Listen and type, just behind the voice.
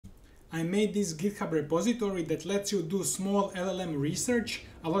I made this GitHub repository that lets you do small LLM research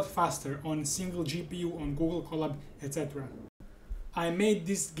a lot faster on single GPU, on Google Colab, etc. I made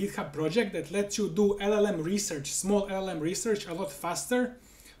this GitHub project that lets you do LLM research, small LLM research a lot faster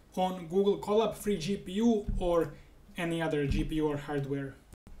on Google Colab, free GPU, or any other GPU or hardware.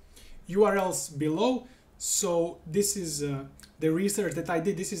 URLs below. So this is the research that I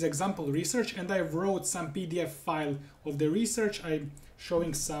did. This is example research, and I wrote some PDF file of the research. I'm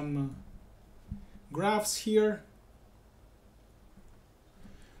showing some graphs here.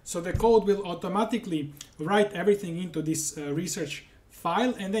 So the code will automatically write everything into this research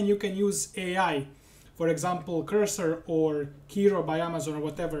file, and then you can use AI, for example, Cursor or Hero by Amazon or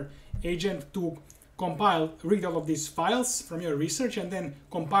whatever agent, to compile, read all of these files from your research and then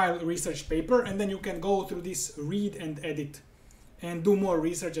compile a research paper, and then you can go through this, read and edit and do more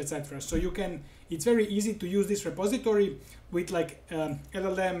research, etc. So you can, it's very easy to use this repository with like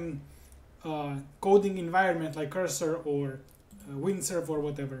LLM coding environment like Cursor or Windsurf or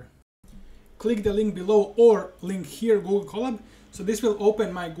whatever. Click the link below or link here, Google Colab. So this will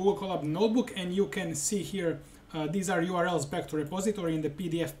open my Google Colab notebook, and you can see here these are URLs back to repository in the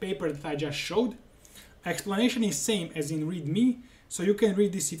PDF paper that I just showed. Explanation is same as in README, so you can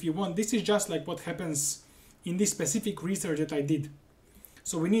read this if you want. This is just like what happens in this specific research that I did.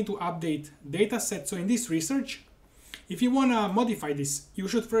 So we need to update data set. So in this research, if you want to modify this, you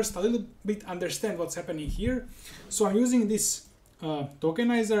should first a little bit understand what's happening here. So I'm using this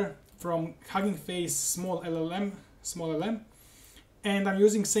tokenizer from Hugging Face small LLM, and I'm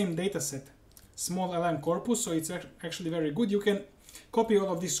using same data set, small LLM corpus, so it's actually very good. You can copy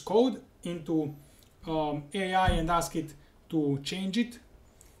all of this code into AI and ask it to change it.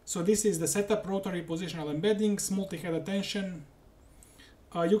 So this is the setup, rotary positional embeddings, multi-head attention.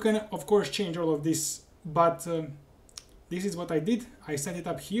 You can of course change all of this, but this is what I did. I set it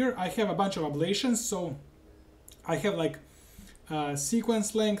up here. I have a bunch of ablations, so I have like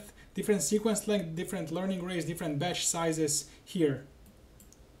sequence length, different learning rates, different batch sizes here.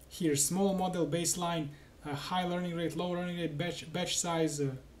 Here, small model, baseline, high learning rate, low learning rate, batch size,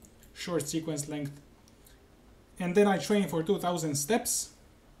 short sequence length. And then I train for 2000 steps.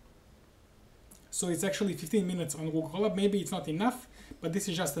 So it's actually 15 minutes on Google Colab. Maybe it's not enough, but this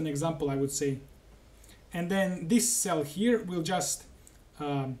is just an example, I would say. And then this cell here will just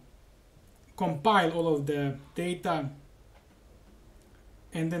compile all of the data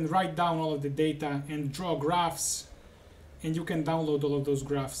and then write down all of the data and draw graphs, and you can download all of those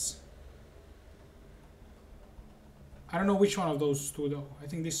graphs. I don't know which one of those two though. I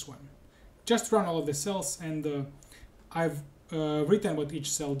think this one. Just run all of the cells, and I've written what each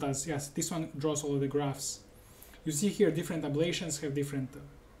cell does. Yes, this one draws all of the graphs. You see here different ablations have different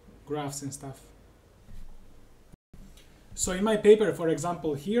graphs and stuff. So in my paper, for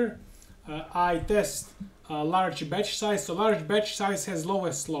example, here I test large batch size. So large batch size has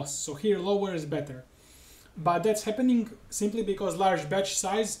lowest loss. So here lower is better. But that's happening simply because large batch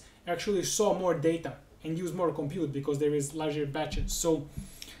size actually saw more data and use more compute because there is larger batches. So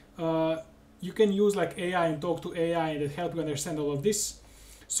you can use like AI and talk to AI that help you understand all of this.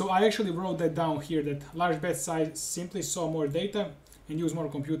 So I actually wrote that down here, that large batch size simply saw more data and use more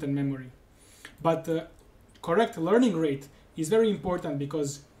compute and memory. But correct learning rate is very important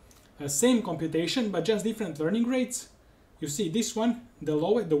because same computation but just different learning rates. You see this one, the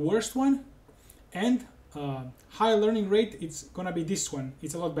lowest, the worst one, and high learning rate, it's gonna be this one.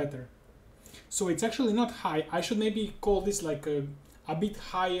 It's a lot better. So it's actually not high. I should maybe call this like a bit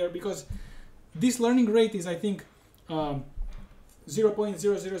higher, because this learning rate is, I think,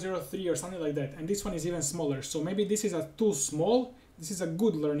 0.0003 or something like that, and this one is even smaller. So maybe this is too small. This is a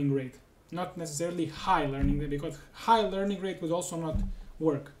good learning rate, not necessarily high learning rate, because high learning rate would also not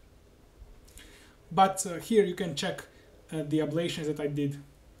work. But here you can check the ablations that I did.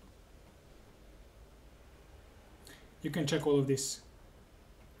 You can check all of this.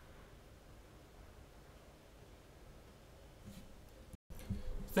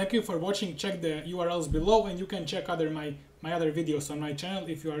 Thank you for watching. Check the URLs below, and you can check my other videos on my channel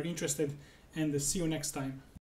if you are interested, and see you next time.